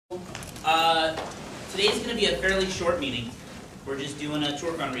Today's going to be a fairly short meeting. We're just doing a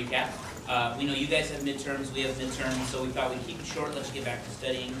TourCon recap. We know you guys have midterms, we have midterms, so we thought we'd keep it short, let you get back to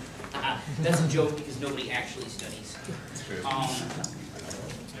studying. That's a joke because nobody actually studies.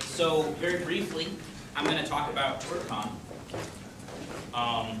 So very briefly, I'm going to talk about TourCon.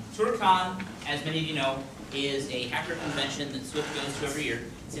 TourCon, as many of you know, is a hacker convention that Swift goes to every year.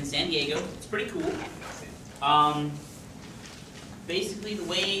 It's in San Diego. It's pretty cool. Basically, the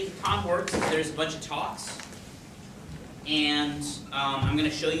way the con works is there's a bunch of talks, and I'm going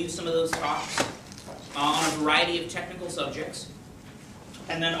to show you some of those talks on a variety of technical subjects.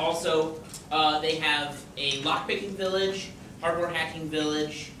 And then also, they have a lockpicking village, hardware hacking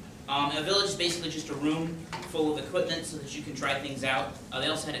village. A village is basically just a room full of equipment so that you can try things out. They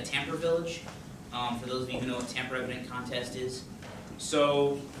also had a tamper village, for those of you who know what tamper evident contest is.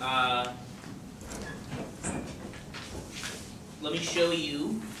 So, let me show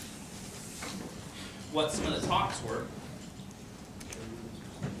you what some of the talks were.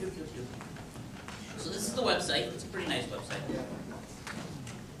 So this is the website. It's a pretty nice website.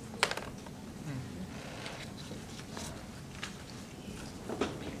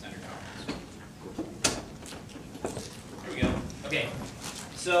 There we go. Okay.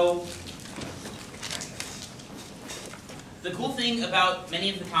 So the cool thing about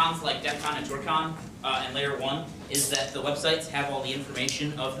many of the cons like DEF CON and TourCon and Layer 1 is that the websites have all the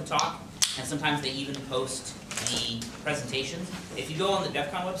information of the talk, and sometimes they even post the presentations. If you go on the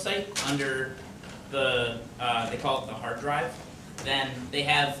DEF CON website under the, they call it the hard drive, then they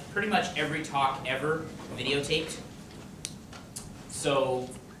have pretty much every talk ever videotaped. So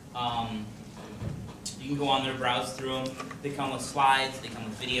you can go on there, browse through them. They come with slides, they come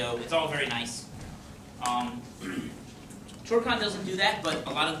with video. It's all very nice. TourCon doesn't do that, but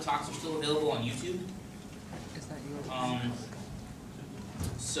a lot of the talks are still available on YouTube.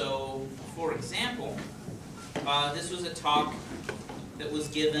 So, for example, this was a talk that was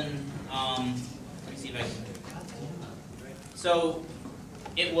given, let me see if I can, so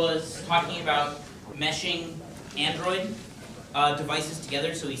it was talking about meshing Android devices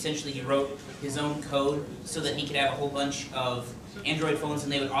together. So essentially he wrote his own code so that he could have a whole bunch of Android phones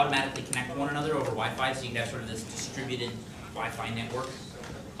and they would automatically connect to one another over Wi-Fi, so you could have sort of this distributed Wi-Fi network.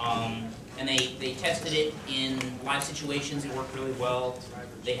 And they tested it in live situations. It worked really well.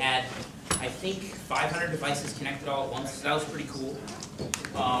 They had, I think, 500 devices connected all at once. So that was pretty cool.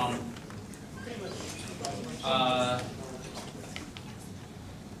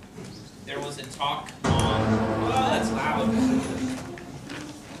 There was a talk on, oh, that's loud.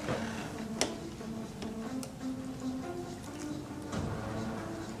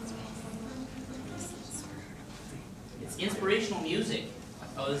 It's inspirational music.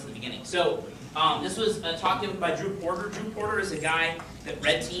 Oh, this is the beginning. So, this was a talk given by Drew Porter. Drew Porter is a guy that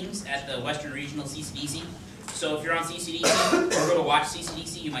red teams at the Western Regional CCDC. So if you're on CCDC or go to watch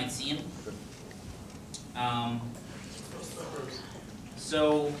CCDC, you might see him.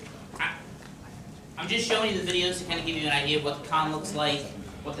 So, I'm just showing you the videos to kind of give you an idea of what the con looks like,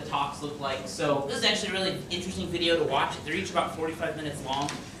 what the talks look like. So this is actually a really interesting video to watch. They're each about 45 minutes long,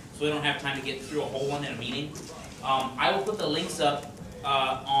 so we don't have time to get through a whole one in a meeting. I will put the links up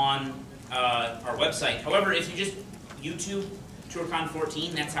on our website. However, if you just YouTube TourCon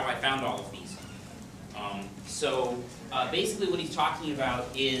 14, that's how I found all of these. Basically what he's talking about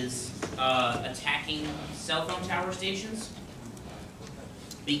is attacking cell phone tower stations,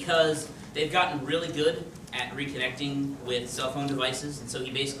 because they've gotten really good at reconnecting with cell phone devices, and so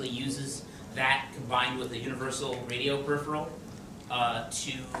he basically uses that combined with a universal radio peripheral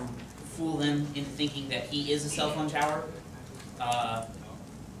to fool them into thinking that he is a cell phone tower,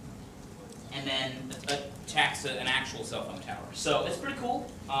 and then attacks an actual cell phone tower. So it's pretty cool.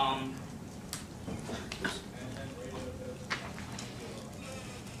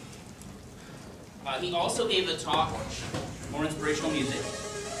 He also gave a talk, more inspirational music,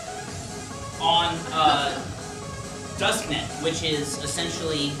 on DuskNet, which is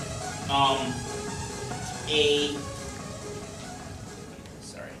essentially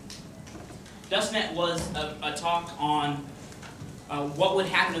DuskNet was a talk on what would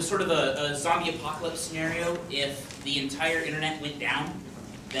happen. It was sort of a zombie apocalypse scenario. If the entire internet went down,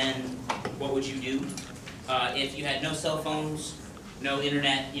 then what would you do? If you had no cell phones, no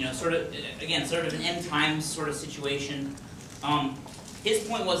internet, sort of an end times sort of situation. His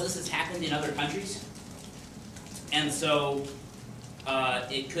point was this has happened in other countries, and so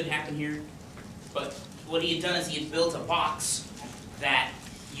it could happen here. But what he had done is he had built a box that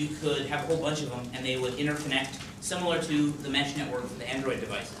you could have a whole bunch of them, and they would interconnect, similar to the mesh network for the Android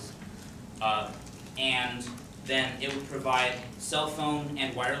devices. And then it would provide cell phone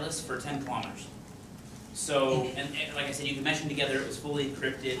and wireless for 10 kilometers. So, and like I said, you could mesh them together. It was fully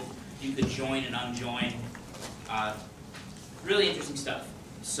encrypted. You could join and unjoin. Really interesting stuff.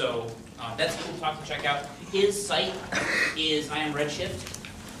 So that's a cool talk to check out. His site is I Am Redshift.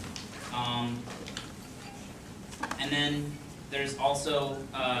 And then there's also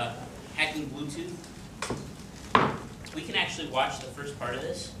Hacking Bluetooth. We can actually watch the first part of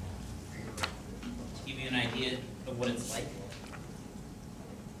this to give you an idea of what it's like.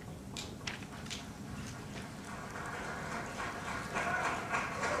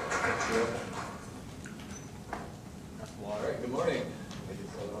 All right, good morning.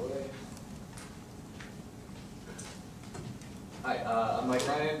 Hi, I'm Mike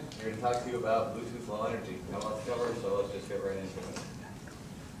Ryan, here to talk to you about Bluetooth Low Energy. Got a lot to cover, so let's just get right into it.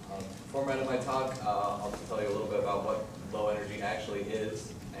 Format of my talk, I'll just tell you a little bit about what low energy actually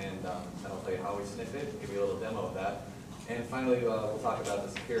is, and then I'll tell you how we sniff it, give you a little demo of that. And finally, we'll talk about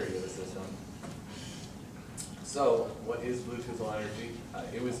the security of the system. So, what is Bluetooth Low Energy?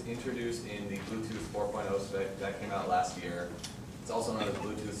 It was introduced in the Bluetooth 4.0 spec that came out last year. It's also known as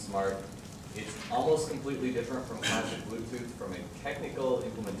Bluetooth Smart. It's almost completely different from classic Bluetooth from a technical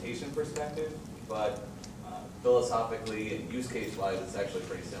implementation perspective, but philosophically and use case-wise, it's actually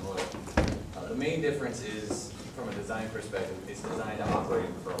pretty similar. The main difference is, from a design perspective, it's designed to operate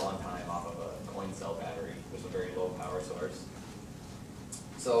for a long time off of a coin cell battery, which is a very low power source.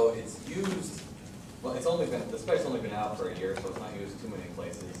 So it's used, well, the spec's only been out for a year, so it's not used too many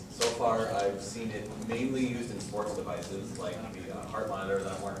places. So far, I've seen it mainly used in sports devices, like the heart monitor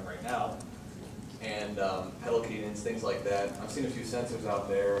that I'm wearing right now, and pedal cadence, things like that. I've seen a few sensors out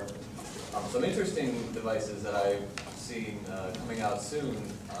there. Some interesting devices that I've seen coming out soon,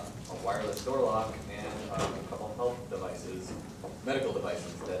 a wireless door lock and a couple of health devices, medical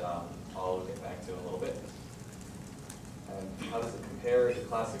devices that I'll get back to in a little bit. And how does it compare to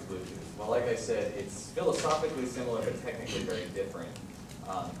classic Bluetooth? Well, like I said, it's philosophically similar but technically very different.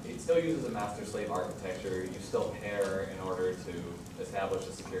 It still uses a master-slave architecture. You still pair in order to establish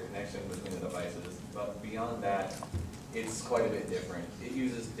a secure connection between the devices, but beyond that, it's quite a bit different. It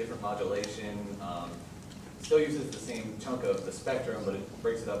uses different modulation, still uses the same chunk of the spectrum, but it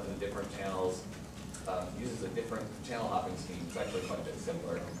breaks it up into different channels, uses a different channel hopping scheme. It's actually quite a bit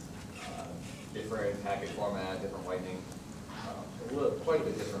simpler. Different packet format, different whitening, quite a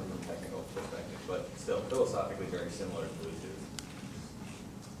bit different from a technical perspective, but still philosophically very similar to Bluetooth.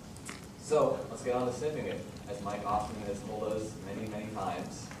 So let's get on to sniffing it. As Mike Austin has told us many, many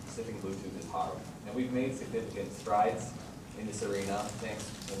times, sniffing Bluetooth is hard. And we've made significant strides in this arena, thanks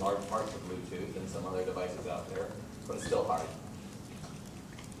in large part to Bluetooth and some other devices out there, but it's still hard.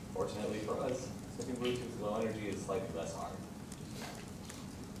 Fortunately for us, sniffing Bluetooth Low Energy is slightly less hard.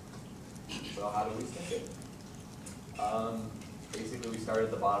 So how do we sniff it? Basically, we start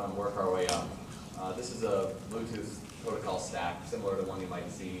at the bottom and work our way up. This is a Bluetooth protocol stack, similar to one you might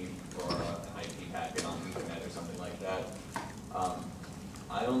see for an IP packet on Ethernet or something like that.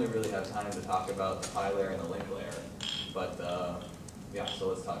 I only really have time to talk about the PHY layer and the link layer, but yeah, so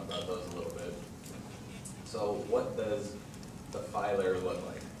let's talk about those a little bit. So what does the PHY layer look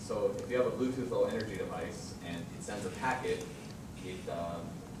like? So if you have a Bluetooth Low Energy device and it sends a packet, it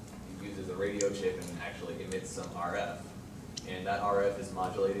uses a radio chip and actually emits some RF. And that RF is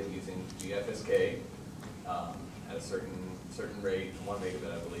modulated using GFSK at a certain rate, 1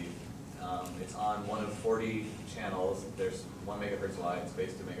 megabit I believe. It's on one of 40 channels. There's 1 megahertz wide,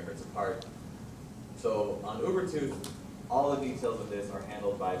 spaced 2 megahertz apart. So on Ubertooth, all the details of this are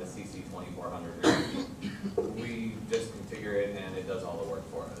handled by the CC2400. We just configure it and it does all the work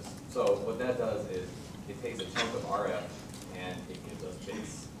for us. So what that does is it takes a chunk of RF and it gives us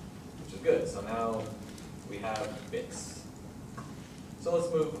bits, which is good. So now we have bits. So let's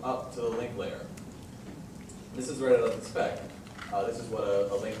move up to the link layer. This is right out of the spec. This is what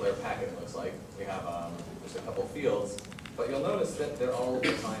a link layer packet looks like. We have just a couple fields, but you'll notice that they're all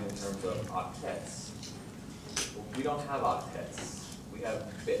defined in terms of octets. We don't have octets. We have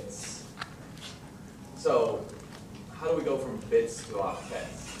bits. So how do we go from bits to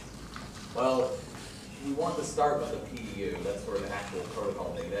octets? Well, we want to start with the PDU. That's where the actual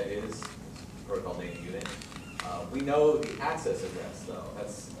protocol data is, protocol data unit. We know the access address, though.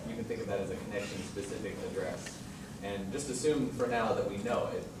 You can think of that as a connection-specific address. And just assume for now that we know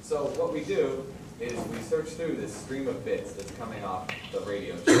it. So what we do is we search through this stream of bits that's coming off the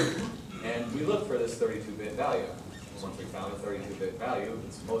radio chip, and we look for this 32-bit value. And once we found a 32-bit value,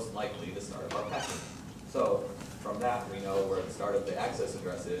 it's most likely the start of our packet. So from that, we know where the start of the access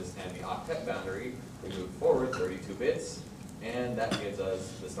address is, and the octet boundary, we move forward 32 bits, and that gives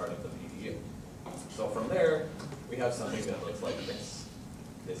us the start of the PDU. So from there, we have something that looks like this.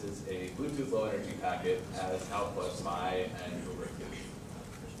 This is a Bluetooth low energy packet as output by an Ubertooth.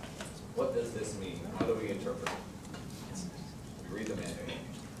 What does this mean? How do we interpret it? We read the manual.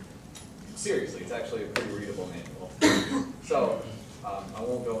 Seriously, it's actually a pretty readable manual. So, I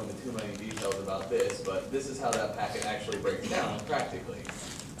won't go into too many details about this, but this is how that packet actually breaks down practically.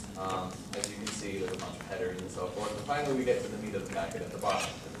 As you can see, there's a bunch of headers and so forth. And finally, we get to the meat of the packet at the bottom.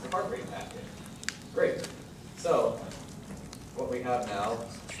 It's the heart rate packet. Great. So, what we have now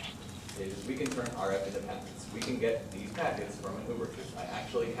is we can turn RF into packets. We can get these packets from an Ubertooth. I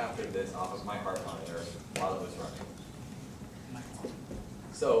actually captured this off of my heart monitor while it was running.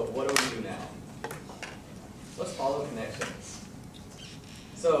 So, what do we do now? Let's follow connections.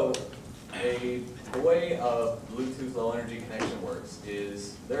 So, the way a Bluetooth low energy connection works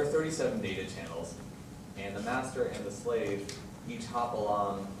is there are 37 data channels, and the master and the slave each hop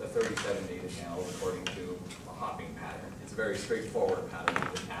along the 37 data channels according to a hopping pattern. It's a very straightforward pattern. You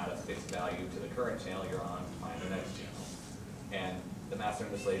just add a fixed value to the current channel you're on, find the next channel. And the master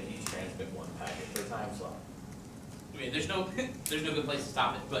and the slave each transmit one packet per time slot. Okay, there's no good place to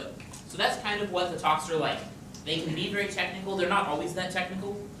stop it, but so that's kind of what the talks are like. They can be very technical. They're not always that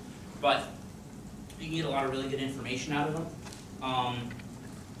technical, but you can get a lot of really good information out of them.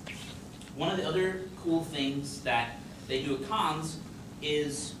 One of the other cool things that they do at cons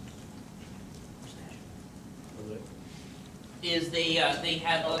is they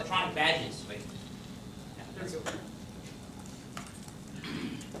have electronic badges. Wait. Yeah, there we go.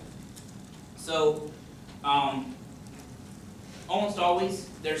 So, almost always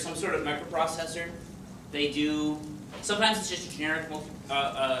there's some sort of microprocessor. They do, sometimes it's just a generic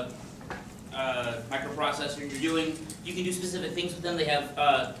microprocessor. You can do specific things with them. They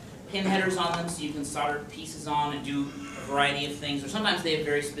have pin headers on them, so you can solder pieces on and do a variety of things. Or sometimes they have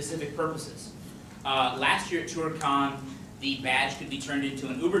very specific purposes. Last year at TourCon, the badge could be turned into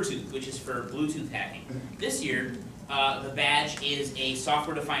an Ubertooth, which is for Bluetooth hacking. This year, the badge is a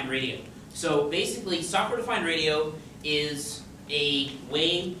software-defined radio. So basically, software-defined radio is a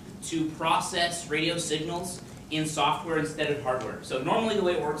way to process radio signals in software instead of hardware. So normally the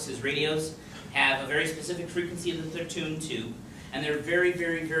way it works is radios have a very specific frequency that they're tuned to, and they're very,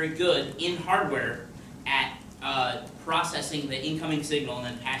 very, very good in hardware at processing the incoming signal and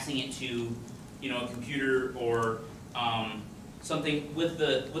then passing it to, a computer or something with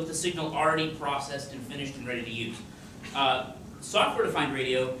the signal already processed and finished and ready to use. Software-defined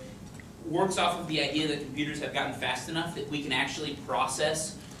radio works off of the idea that computers have gotten fast enough that we can actually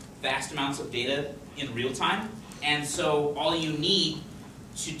process vast amounts of data in real time. And so all you need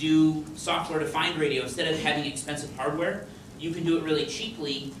to do software-defined radio, instead of having expensive hardware, you can do it really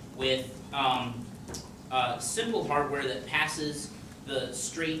cheaply with simple hardware that passes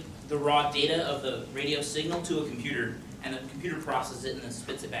the raw data of the radio signal to a computer, and the computer processes it and then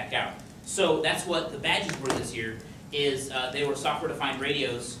spits it back out. So that's what the badges were this year, is they were software-defined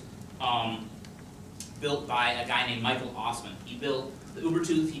radios built by a guy named Michael Osman. He built the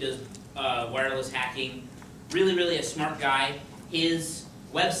Ubertooth. He does wireless hacking. Really, really a smart guy. His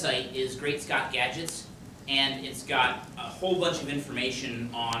website is Great Scott Gadgets, and it's got a whole bunch of information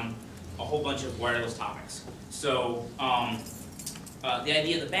on a whole bunch of wireless topics. So the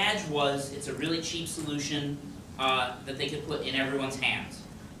idea of the badge was it's a really cheap solution that they could put in everyone's hands.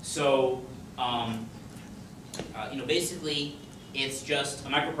 So basically it's just a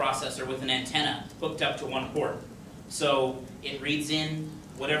microprocessor with an antenna hooked up to one port. So it reads in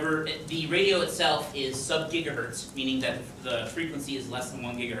whatever, the radio itself is sub-gigahertz, meaning that the frequency is less than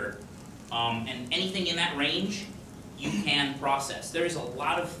 1 gigahertz. And anything in that range, you can process. There's a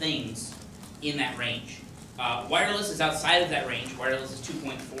lot of things in that range. Wireless is outside of that range. Wireless is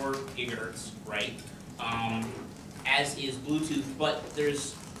 2.4 gigahertz, right? As is Bluetooth, but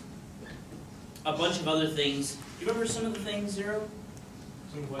there's a bunch of other things. Do you remember some of the things, Zero?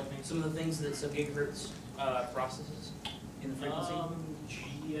 Some of what things? Some of the things that sub-gigahertz processes in the frequency?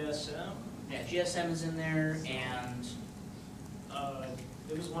 GSM? Yeah, GSM is in there, and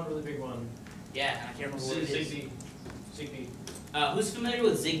There was one really big one. yeah, and I can't remember what it is. Zigbee. Who's familiar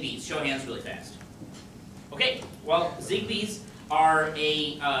with Zigbees? Show of hands really fast. Okay, well, Zigbees are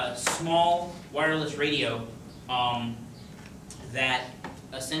a small wireless radio that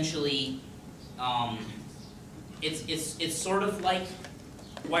essentially it's sort of like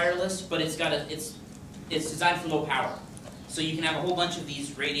wireless, but it's designed for low power. So you can have a whole bunch of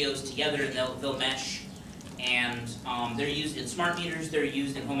these radios together, and they'll mesh. And they're used in smart meters. They're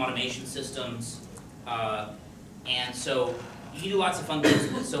used in home automation systems. And so you can do lots of fun things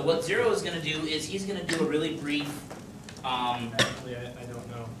with it. So what Zero is going to do is he's going to do a really brief Actually, I don't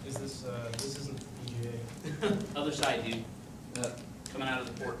know. Is this, this isn't VGA. Other side, dude, Uh, coming out of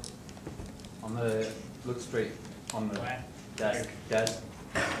the port. on the, look straight, on the What? desk, desk.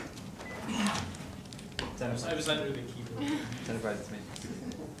 I was under the keyboard. Center right, it's me.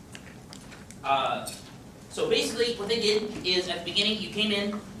 So basically, what they did is at the beginning, you came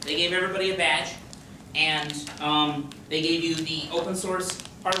in, they gave everybody a badge, and they gave you the open source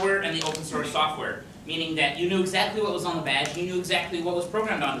hardware and the open source software, meaning that you knew exactly what was on the badge, you knew exactly what was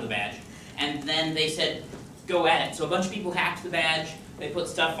programmed onto the badge, and then they said, go at it. So a bunch of people hacked the badge, they put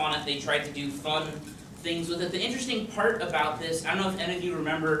stuff on it, they tried to do fun things with it. The interesting part about this, I don't know if any of you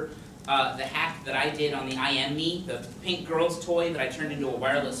remember the hack that I did on the IM-Me, the pink girl's toy that I turned into a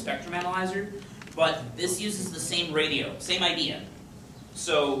wireless spectrum analyzer, but this uses the same radio, same idea.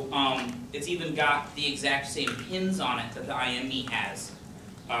 So it's even got the exact same pins on it that the IM-Me has.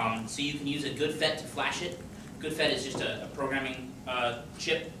 So you can use a GoodFET to flash it. GoodFET is just a programming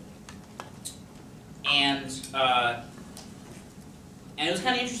chip. And it was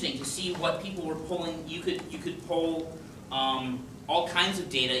kind of interesting to see what people were pulling. You could pull all kinds of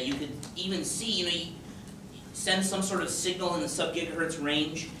data. You could even see, you send some sort of signal in the sub-gigahertz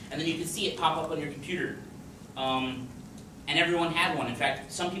range, and then you could see it pop up on your computer. And everyone had one. In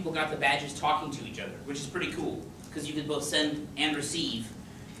fact, some people got the badges talking to each other, which is pretty cool, because you could both send and receive,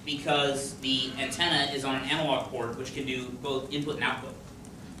 because the antenna is on an analog port, which can do both input and output.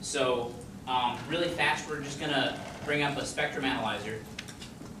 So really fast, we're just going to bring up a spectrum analyzer.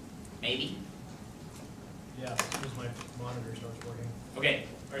 Maybe. Yeah, as soon as my monitor starts working. Okay,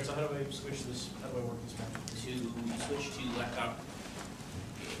 Alright, so how do I switch this, how do I work this magic? to switch to laptop.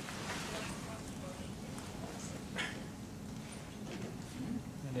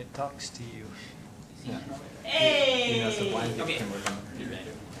 And it talks to you. Yeah. Hey! You know, so blind people Okay. can work on it.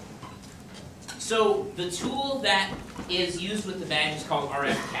 So the tool that is used with the badge is called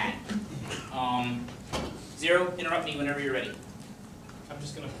RFCAT. Zero, interrupt me whenever you're ready. I'm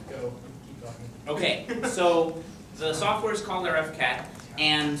just gonna go, keep talking. Okay, so the software is called RFCAT,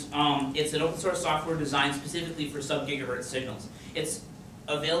 and it's an open source software designed specifically for sub-gigahertz signals. It's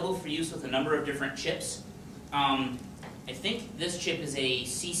available for use with a number of different chips. I think this chip is a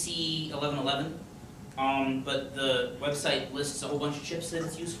CC1111, but the website lists a whole bunch of chips that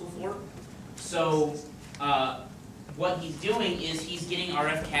it's useful for. So what he's doing is he's getting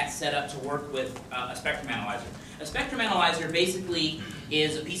RFCAT set up to work with a spectrum analyzer. A spectrum analyzer basically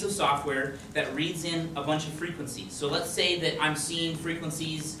is a piece of software that reads in a bunch of frequencies. So let's say that I'm seeing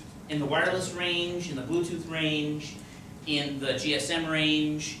frequencies in the wireless range, in the Bluetooth range, in the GSM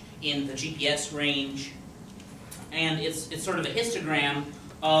range, in the GPS range, and it's sort of a histogram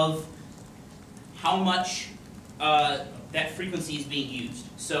of how much that frequency is being used.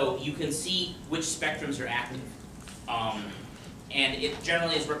 So you can see which spectrums are active. And it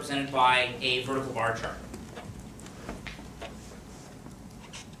generally is represented by a vertical bar chart.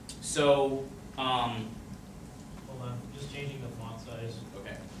 So, Hold on, just changing the font size.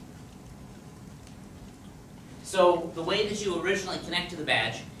 okay. So the way that you originally connect to the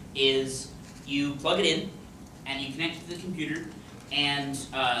badge is you plug it in and you connect it to the computer and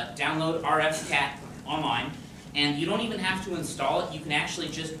download RFCAT online. And you don't even have to install it. You can actually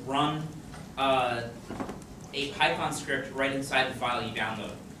just run a Python script right inside the file you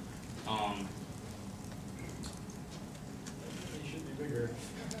download. It should be bigger.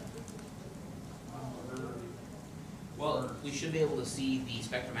 Well, we should be able to see the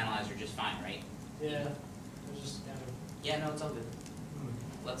spectrum analyzer just fine, right? Yeah, it's just kind of, Yeah, no, it's all good.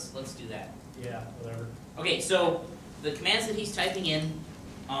 Let's do that. yeah, whatever. Okay, so the commands that he's typing in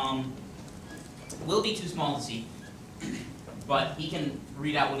will be too small to see, but he can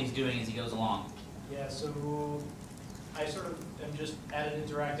read out what he's doing as he goes along. Yeah, so I sort of am just at an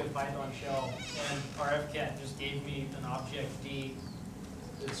interactive Python shell, and RFCAT just gave me an object D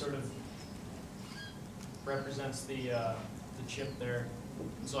that sort of represents the chip there.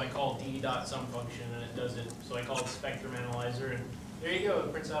 So I call d.some function, and it does it. So I call it spectrum analyzer, and there you go.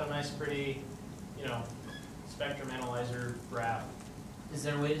 It prints out a nice, pretty, spectrum analyzer graph. Is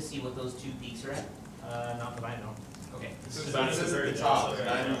there a way to see what those two peaks are at? Not that I know. Okay. This is So about this as is at very the top, basic.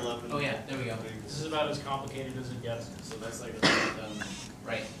 911. Oh yeah, there we go. This is about as complicated as it gets. So that's like a 910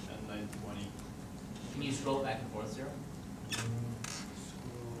 Right. and 920. Can you scroll back and forth, Zero?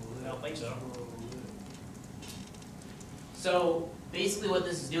 I don't think so. So basically what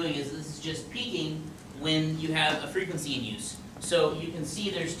this is doing is this is just peaking when you have a frequency in use. So you can see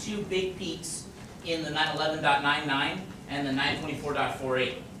there's two big peaks in the 911.99 and the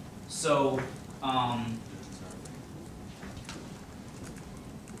 924.48. So,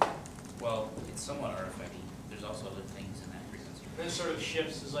 well, it's somewhat RFID. There's also other things. And it sort of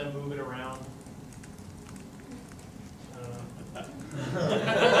shifts as I move it around. I don't know.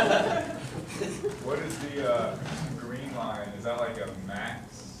 What is the green line? Is that like a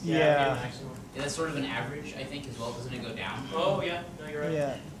max? Yeah. it'd be a maximum. Yeah, that's sort of an average, I think, as well. Doesn't it go down? Oh, yeah, no, you're right.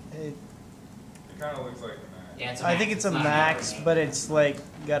 Yeah, It kind of looks like a max. Yeah, it's a I max. think it's a not an max, average. but it's like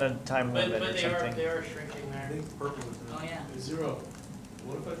got a time But, limit but or they are something. shrinking I there. think purple is Oh, the. yeah. Zero.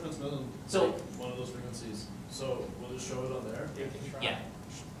 What if I transmit on So- like, one of those frequencies? So will it show it on there? You can try. Yeah.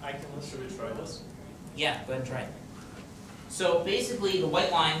 I can listen. Should we try this? Yeah, go ahead and try it. So basically, the white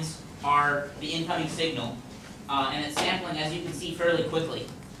lines are the incoming signal, and it's sampling, as you can see, fairly quickly.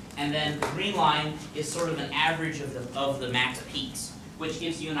 And then the green line is sort of an average of the max peaks, which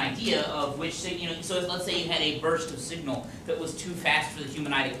gives you an idea of which signal. So let's say you had a burst of signal that was too fast for the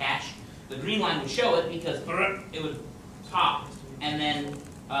human eye to catch. The green line would show it because it would pop, and then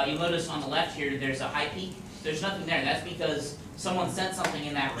you'll notice on the left here there's a high peak. There's nothing there. That's because someone sent something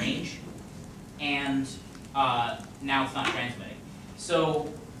in that range, and now it's not transmitting.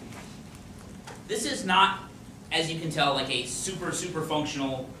 So this is not, as you can tell, like a super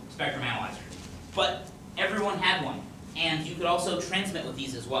functional spectrum analyzer. But everyone had one, and you could also transmit with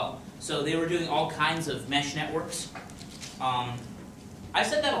these as well. So they were doing all kinds of mesh networks. I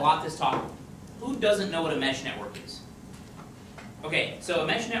said that a lot this talk. Who doesn't know what a mesh network is? Okay, so a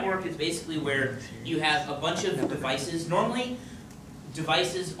mesh network is basically where you have a bunch of devices. Normally,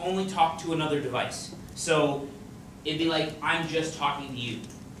 devices only talk to another device. So it'd be like, I'm just talking to you.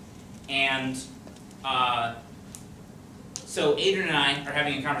 And so Adrian and I are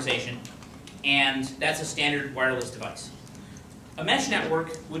having a conversation, and that's a standard wireless device. A mesh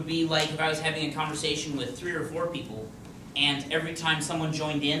network would be like if I was having a conversation with 3 or 4 people, and every time someone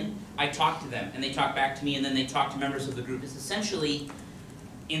joined in, I talked to them, and they talked back to me, and then they talked to members of the group. It's essentially,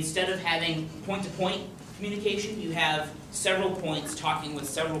 instead of having point-to-point communication, you have several points talking with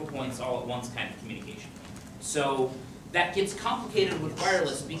several points all at once kind of communication. So that gets complicated with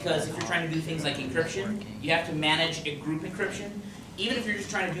wireless because if you're trying to do things like encryption, you have to manage a group encryption. Even if you're just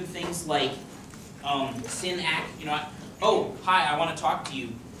trying to do things like SYN-ACK, you know, oh, hi, I want to talk to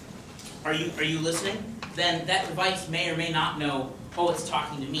you. Are you listening? Then that device may or may not know, oh, it's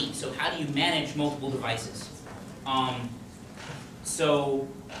talking to me. So how do you manage multiple devices? So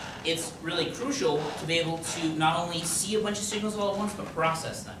it's really crucial to be able to not only see a bunch of signals all at once, but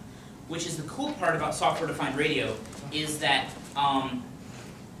process them. Which is the cool part about software-defined radio, is that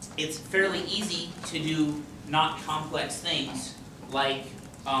it's fairly easy to do not complex things like,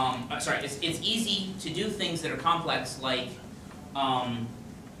 it's easy to do things that are complex like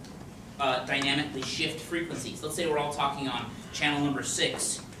dynamically shift frequencies. Let's say we're all talking on channel number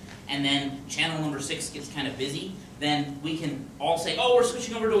 6, and then channel number 6 gets kind of busy, then we can all say, oh, we're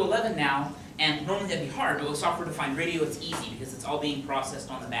switching over to 11 now, and normally that'd be hard, but with software-defined radio it's easy because it's all being processed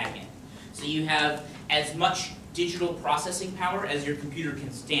on the back end. So you have as much digital processing power as your computer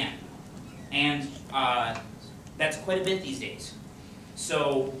can stand. And that's quite a bit these days.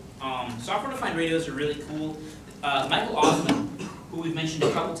 So software-defined radios are really cool. Michael Osman, who we've mentioned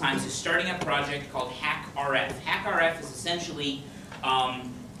a couple times, is starting a project called HackRF. HackRF is essentially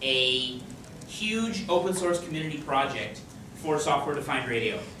a huge open source community project for software-defined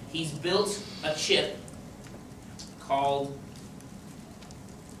radio. He's built a chip called,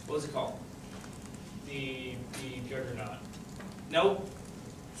 what was it called? The Juggernaut. Nope.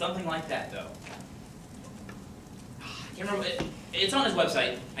 Something like that, though. I can't remember. It's on his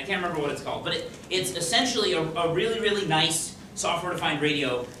website. I can't remember what it's called. But it's essentially a really nice software-defined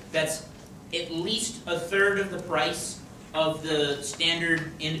radio that's at least a third of the price of the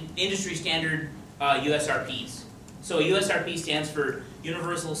standard, industry standard USRPs. So a USRP stands for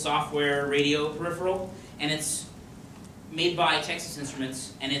Universal Software Radio Peripheral, and it's made by Texas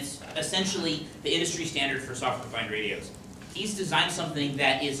Instruments, and it's essentially the industry standard for software-defined radios. He's designed something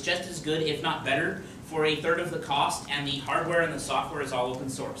that is just as good, if not better, for a third of the cost, and the hardware and the software is all open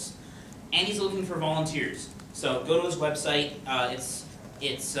source. And he's looking for volunteers. So go to his website. It's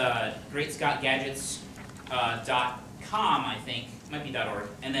greatscottgadgets.com, I think. It might be .org,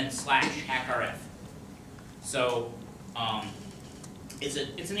 and then /HackRF. So it's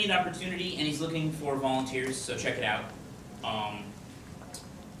a neat opportunity, and he's looking for volunteers. So check it out.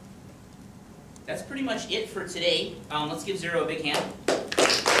 That's pretty much it for today. Let's give Zero a big hand.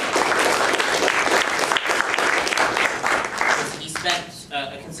 He spent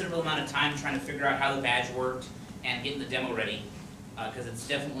a considerable amount of time trying to figure out how the badge worked and getting the demo ready, because it's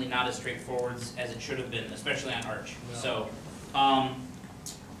definitely not as straightforward as it should have been, especially on Arch. No. So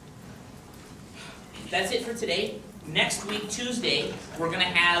that's it for today. Next week, Tuesday, we're going to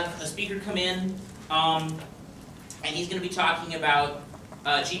have a speaker come in and he's going to be talking about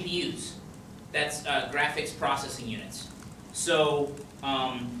GPUs. That's graphics processing units. So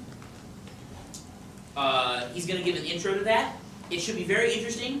he's going to give an intro to that. It should be very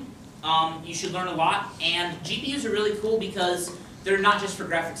interesting. You should learn a lot, and GPUs are really cool because they're not just for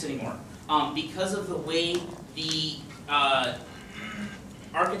graphics anymore. Because of the way the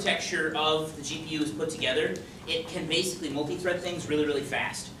architecture of the GPU is put together, it can basically multi-thread things really, really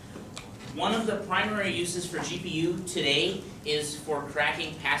fast. One of the primary uses for GPU today is for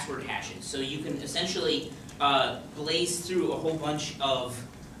cracking password hashes. So you can essentially blaze through a whole bunch of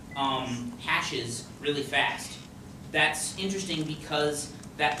hashes really fast. That's interesting because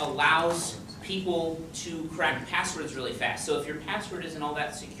that allows people to crack passwords really fast. So if your password isn't all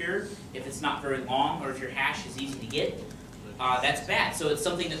that secure, if it's not very long, or if your hash is easy to get, that's bad. So it's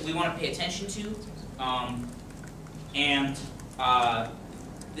something that we want to pay attention to.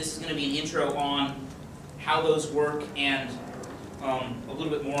 This is going to be an intro on how those work and a little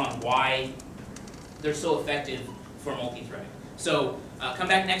bit more on why they're so effective for multi-threading. So come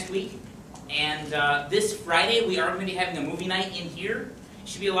back next week. And this Friday, we are going to be having a movie night in here. It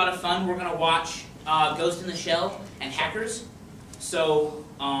should be a lot of fun. We're going to watch Ghost in the Shell and Hackers. So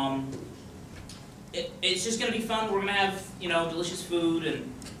it's just going to be fun. We're going to have, you know, delicious food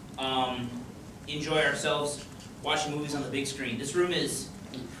and enjoy ourselves watching movies on the big screen. This room is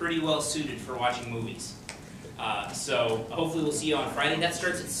pretty well suited for watching movies. So hopefully we'll see you on Friday. That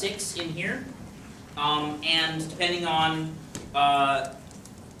starts at 6 in here. And depending on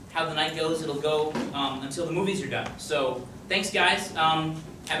how the night goes, it'll go until the movies are done. So thanks, guys.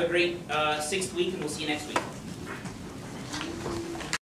 Have a great 6th week, and we'll see you next week.